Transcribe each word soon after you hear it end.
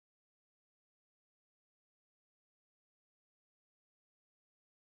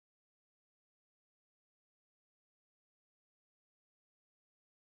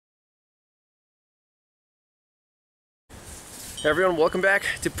Hey everyone, welcome back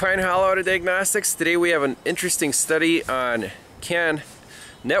to Pine Hollow Auto Diagnostics. Today we have an interesting study on CAN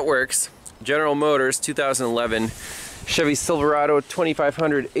Networks, General Motors 2011 Chevy Silverado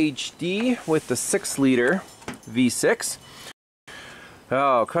 2500 HD with the 6-liter V6.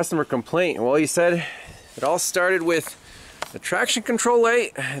 Oh, customer complaint. Well, he said it all started with the traction control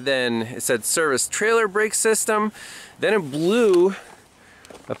light, then it said service trailer brake system, then it blew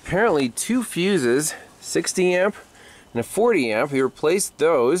apparently 2 fuses, 60 amp and a 40 amp. He replaced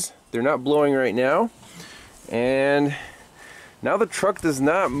those. They're not blowing right now. And now the truck does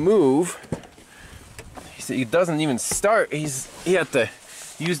not move. He said it doesn't even start. He had to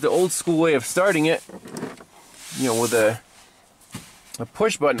use the old school way of starting it, you know, with a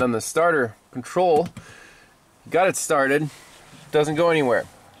push button on the starter control. Got it started. Doesn't go anywhere.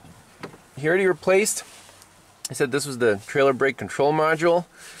 He already replaced. He said this was the trailer brake control module.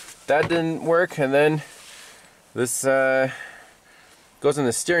 That didn't work, and then this goes in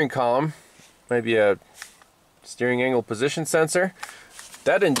the steering column. Might be a steering angle position sensor.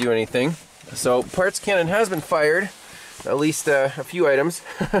 That didn't do anything. So parts cannon has been fired, at least a few items.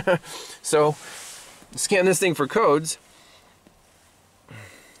 So scan this thing for codes.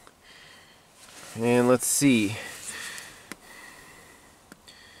 And let's see.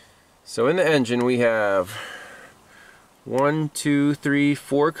 So in the engine we have 1, 2, 3,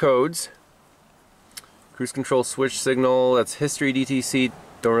 4 codes. Cruise control switch signal, that's history DTC,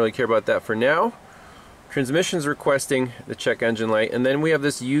 don't really care about that for now. Transmission's requesting the check engine light, and then we have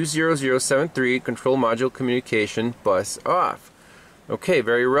this U0073 control module communication bus off. Okay,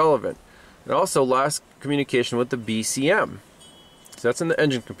 very relevant. It also lost communication with the BCM. So that's in the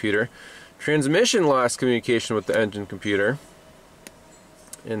engine computer. Transmission lost communication with the engine computer.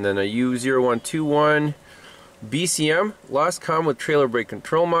 And then a U0121 BCM lost comm with trailer brake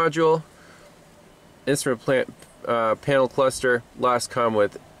control module. Instrument panel cluster lost comm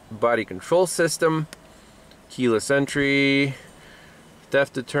with body control system, keyless entry,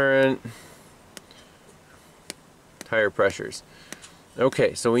 theft deterrent, tire pressures.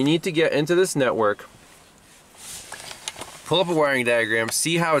 Okay, so we need to get into this network, pull up a wiring diagram,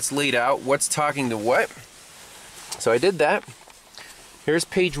 see how it's laid out, what's talking to what. So I did that. Here's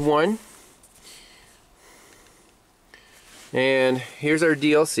page 1, and here's our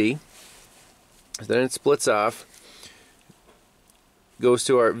DLC. Then it splits off, goes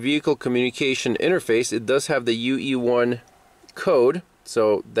to our vehicle communication interface. It does have the UE1 code,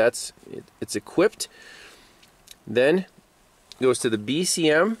 so it's equipped. Then goes to the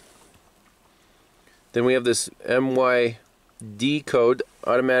BCM. Then we have this MYD code,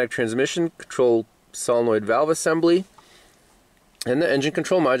 automatic transmission control solenoid valve assembly. And the engine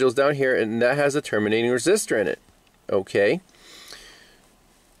control module is down here, and that has a terminating resistor in it. Okay.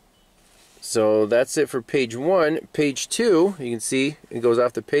 So that's it for page 1. Page 2, you can see it goes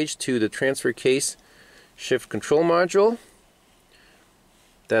off to page 2, the transfer case shift control module.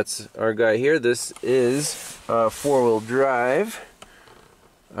 That's our guy here. This is 4-wheel drive,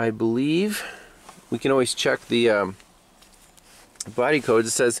 I believe. We can always check the body codes.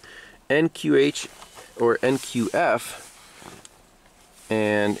 It says NQH or NQF.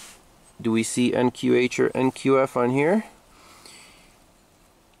 And do we see NQH or NQF on here?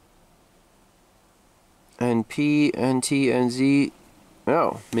 NP, NT, NZ.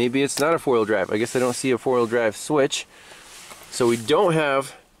 Oh, maybe it's not a 4-wheel drive. I guess I don't see a 4-wheel drive switch. So we don't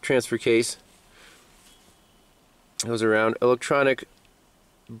have transfer case. It goes around electronic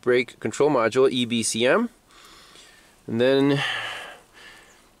brake control module, EBCM. And then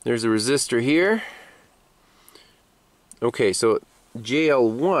there's a resistor here. Okay, so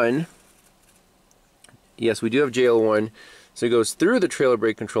JL1. Yes, we do have JL1. So it goes through the trailer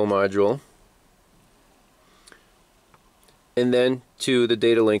brake control module, and then to the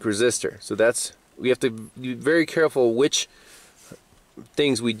data link resistor. So we have to be very careful which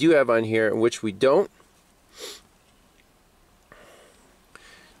things we do have on here and which we don't.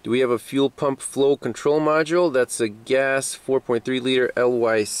 Do we have a fuel pump flow control module? That's a gas 4.3 liter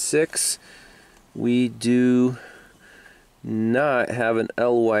LY6. We do not have an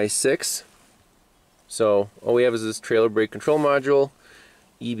LY6. So all we have is this trailer brake control module,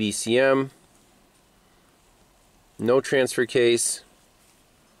 EBCM, no transfer case,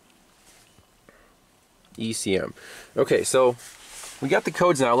 ECM. Okay, so we got the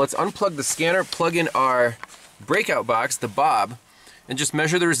codes now. Let's unplug the scanner, plug in our breakout box, the Bob, and just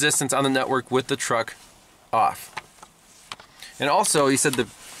measure the resistance on the network with the truck off. And also, he said the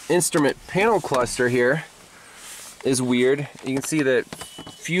instrument panel cluster here is weird. You can see that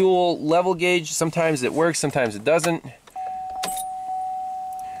fuel level gauge, sometimes it works, sometimes it doesn't.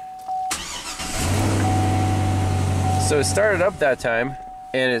 So it started up that time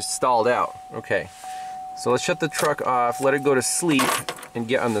and it stalled out. Okay, so let's shut the truck off, let it go to sleep, and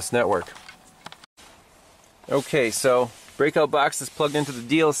get on this network. Okay, so breakout box is plugged into the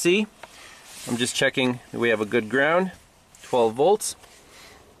DLC. I'm just checking that we have a good ground, 12 volts.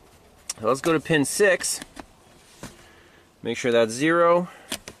 So let's go to pin 6. Make sure that's 0.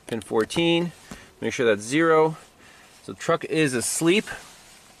 Pin 14. Make sure that's 0. So the truck is asleep.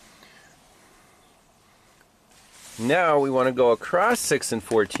 Now we want to go across 6 and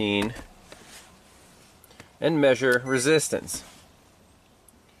 14 and measure resistance.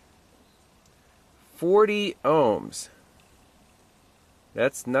 40 ohms.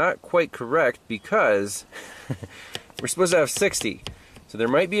 That's not quite correct because we're supposed to have 60. So there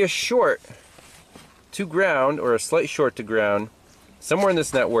might be a short to ground or a slight short to ground somewhere in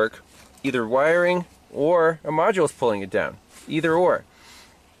this network, either wiring or a module is pulling it down. Either or.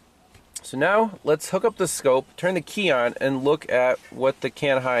 So now let's hook up the scope, turn the key on, and look at what the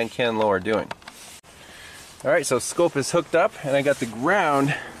can high and can low are doing. Alright, so scope is hooked up and I got the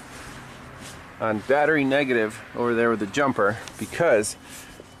ground on battery negative over there with the jumper because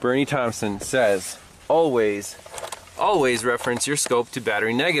Bernie Thompson says always reference your scope to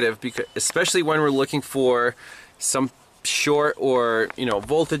battery negative, because especially when we're looking for some short or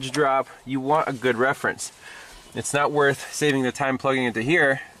voltage drop, you want a good reference. It's not worth saving the time plugging into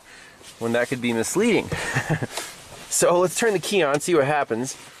here when that could be misleading. So let's turn the key on, see what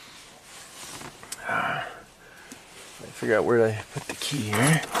happens. Figure out where to put the key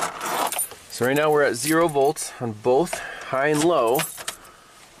here. So right now we're at 0 volts on both high and low.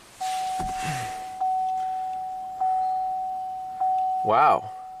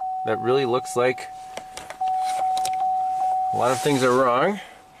 Wow, that really looks like a lot of things are wrong.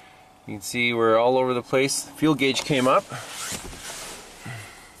 You can see we're all over the place. The fuel gauge came up.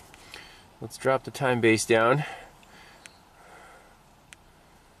 Let's drop the time base down.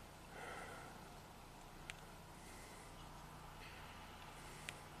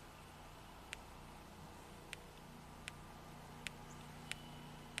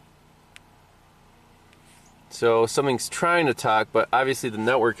 So something's trying to talk, but obviously the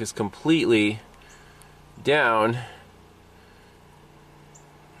network is completely down.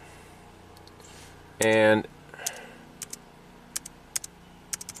 And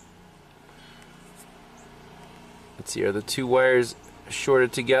let's see, are the two wires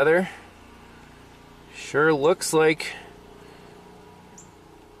shorted together? Sure looks like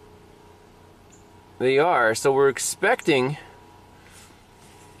they are. So we're expecting,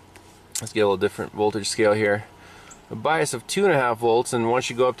 let's get a little different voltage scale here, a bias of 2.5 volts, and one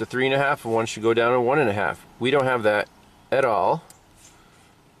should go up to 3.5 and one should go down to 1.5. We don't have that at all.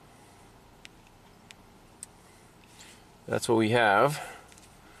 That's what we have.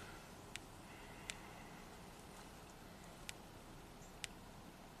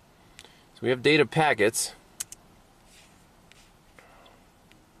 So we have data packets.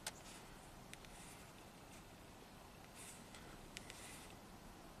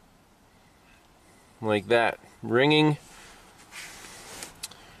 Like that, ringing,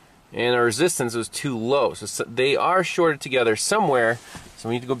 and our resistance was too low. So they are shorted together somewhere. So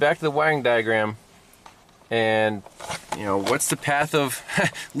we need to go back to the wiring diagram and, what's the path of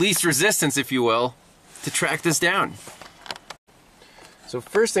least resistance, if you will, to track this down. So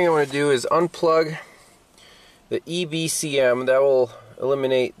first thing I want to do is unplug the EBCM. That will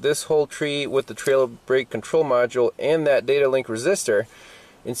eliminate this whole tree with the trailer brake control module and that data link resistor,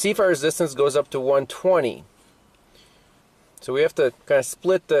 and see if our resistance goes up to 120. So we have to kind of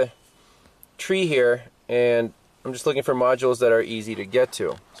split the tree here, and I'm just looking for modules that are easy to get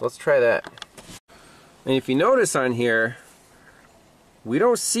to. So let's try that. And if you notice on here, we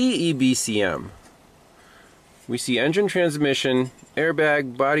don't see EBCM. We see engine, transmission,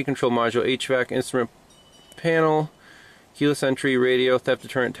 airbag, body control module, HVAC, instrument panel, keyless entry, radio, theft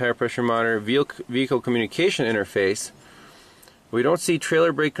deterrent, tire pressure monitor, vehicle communication interface. We don't see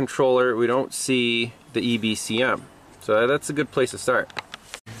trailer brake controller, we don't see the EBCM. So that's a good place to start.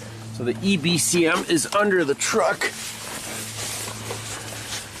 So the EBCM is under the truck,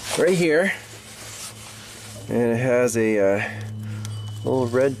 right here. And it has a little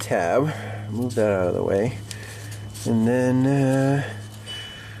red tab. Move that out of the way. And then,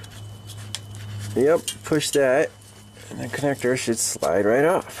 yep, push that, and the connector should slide right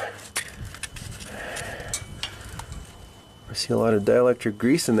off. I see a lot of dielectric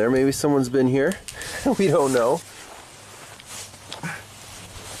grease in there. Maybe someone's been here. We don't know.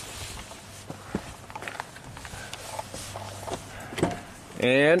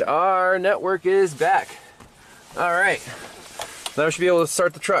 And our network is back. Alright. Now we should be able to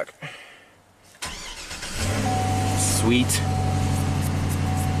start the truck. Sweet. Sweet.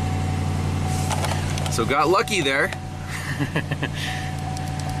 So got lucky there.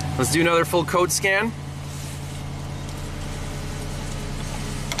 Let's do another full code scan.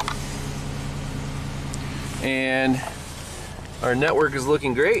 And our network is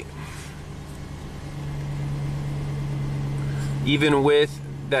looking great. Even with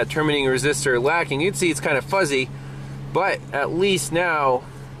that terminating resistor lacking, you'd see it's kind of fuzzy, but at least now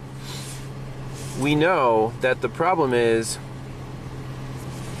we know that the problem is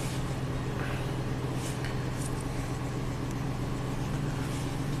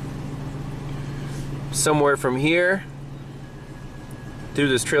somewhere from here through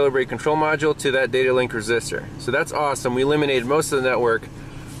this trailer brake control module to that data link resistor. So that's awesome. We eliminated most of the network,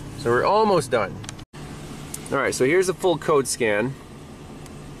 so we're almost done. Alright, so here's a full code scan.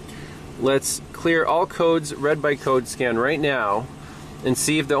 Let's clear all codes read by code scan right now and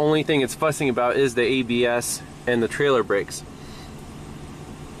see if the only thing it's fussing about is the ABS and the trailer brakes.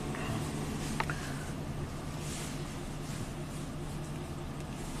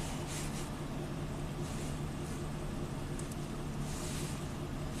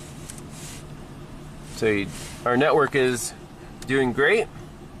 So our network is doing great.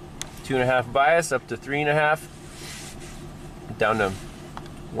 2.5 bias up to 3.5, down to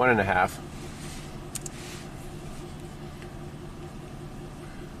 1.5.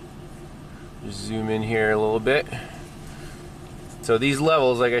 Just zoom in here a little bit. So these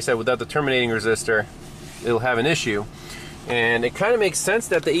levels, like I said, without the terminating resistor, it'll have an issue. And it kind of makes sense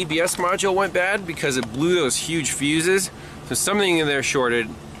that the ABS module went bad because it blew those huge fuses. So something in there shorted,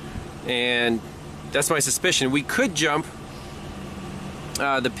 and that's my suspicion. We could jump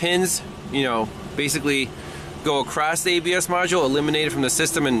the pins, you know, basically go across the ABS module, eliminate it from the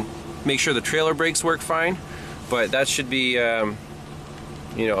system, and make sure the trailer brakes work fine. But that should be,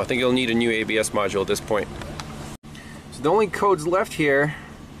 you know, I think you'll need a new ABS module at this point. So the only codes left here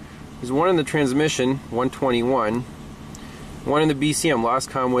is one in the transmission, 121, one in the BCM, lost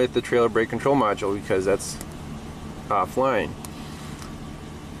comm with the trailer brake control module because that's offline.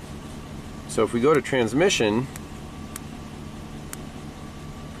 So if we go to transmission,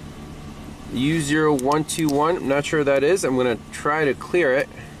 U0121, I'm not sure what that is. I'm going to try to clear it.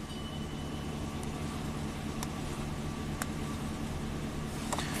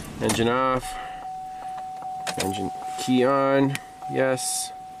 Engine off, engine key on, yes,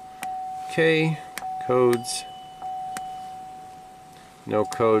 okay, codes, no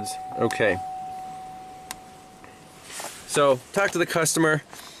codes, okay. So talk to the customer.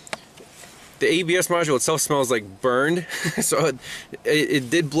 The ABS module itself smells like burned, so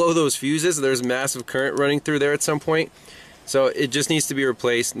it did blow those fuses. There's massive current running through there at some point, so it just needs to be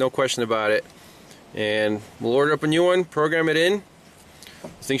replaced, no question about it. And we'll order up a new one, program it in.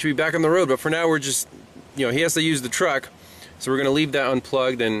 This thing should be back on the road, but for now we're just, you know, he has to use the truck, so we're going to leave that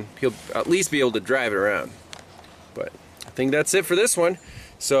unplugged and he'll at least be able to drive it around. But I think that's it for this one.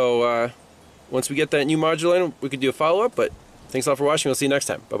 So once we get that new module in, we could do a follow-up, but thanks a lot for watching. We'll see you next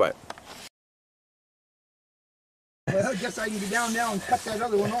time. Bye-bye. Well, I guess I can get down now and cut that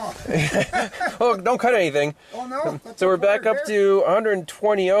other one off. Oh, don't cut anything. Oh, no? So we're back up to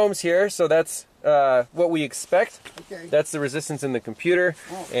 120 ohms here, so that's what we expect. Okay. That's the resistance in the computer.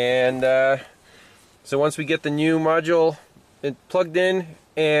 Oh. And so once we get the new module plugged in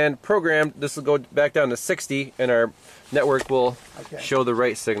and programmed, this will go back down to 60 and our network will show the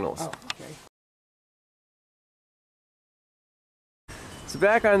right signals. Oh, okay. So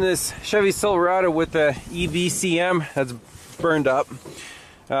back on this Chevy Silverado with the EBCM that's burned up.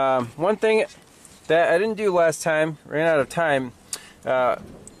 One thing that I didn't do last time, ran out of time,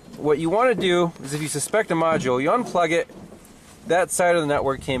 what you want to do is if you suspect a module, you unplug it. That side of the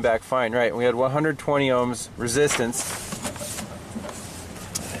network came back fine, right? We had 120 ohms resistance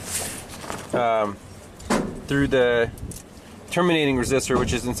through the terminating resistor,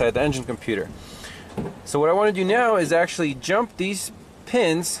 which is inside the engine computer. So what I want to do now is actually jump these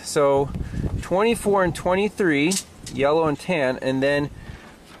pins, so 24 and 23, yellow and tan, and then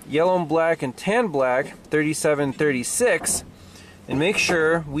yellow and black and tan black, 37, 36, and make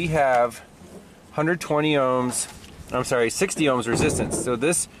sure we have 120 ohms, I'm sorry, 60 ohms resistance. So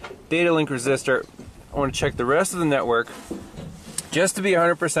this data link resistor, I want to check the rest of the network just to be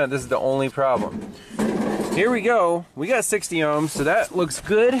 100%. This is the only problem. Here we go. We got 60 ohms, so that looks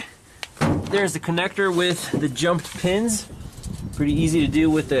good. There's the connector with the jumped pins. Pretty easy to do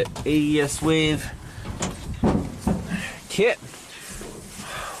with the AES Wave kit.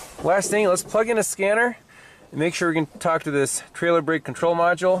 Last thing, let's plug in a scanner and make sure we can talk to this trailer brake control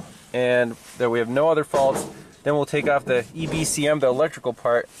module and that we have no other faults. Then we'll take off the EBCM, the electrical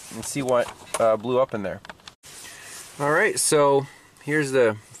part, and see what blew up in there. Alright, so here's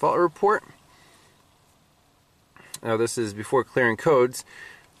the fault report. Now this is before clearing codes.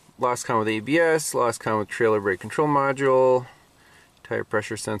 Lost con with ABS, lost con with trailer brake control module, tire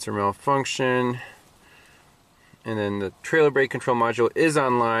pressure sensor malfunction, and then the trailer brake control module is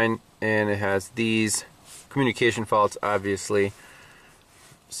online and it has these communication faults, obviously.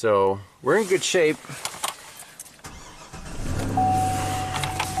 So we're in good shape.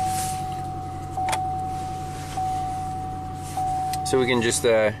 So we can just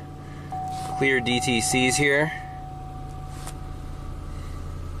clear DTCs here.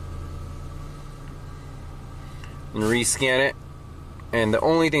 And rescan it, and the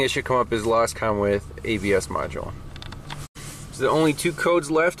only thing that should come up is lost con with ABS module. So the only two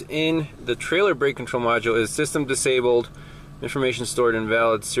codes left in the trailer brake control module is system disabled, information stored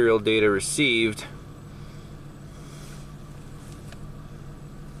invalid, serial data received.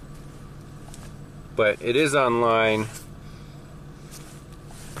 But it is online.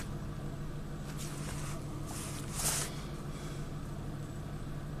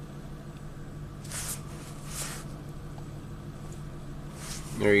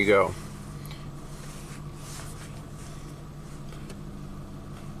 There you go.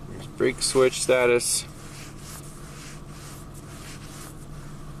 There's brake switch status.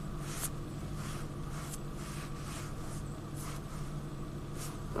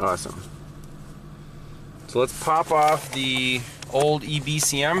 Awesome. So let's pop off the old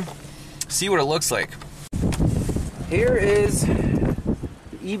EBCM, see what it looks like. Here is the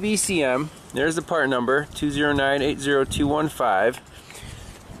EBCM. There's the part number, 209-80215.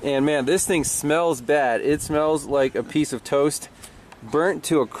 And man, this thing smells bad. It smells like a piece of toast, burnt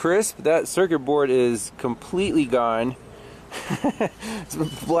to a crisp. That circuit board is completely gone. It's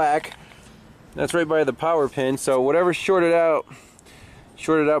black. That's right by the power pin. So whatever shorted out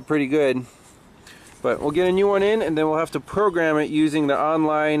pretty good. But we'll get a new one in, and then we'll have to program it using the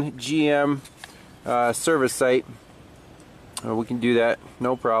online GM service site. We can do that,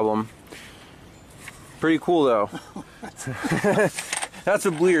 no problem. Pretty cool though. That's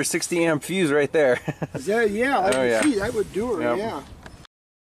a bleeder 60 amp fuse right there. Is that, yeah, I can see that would do it, Yep. yeah.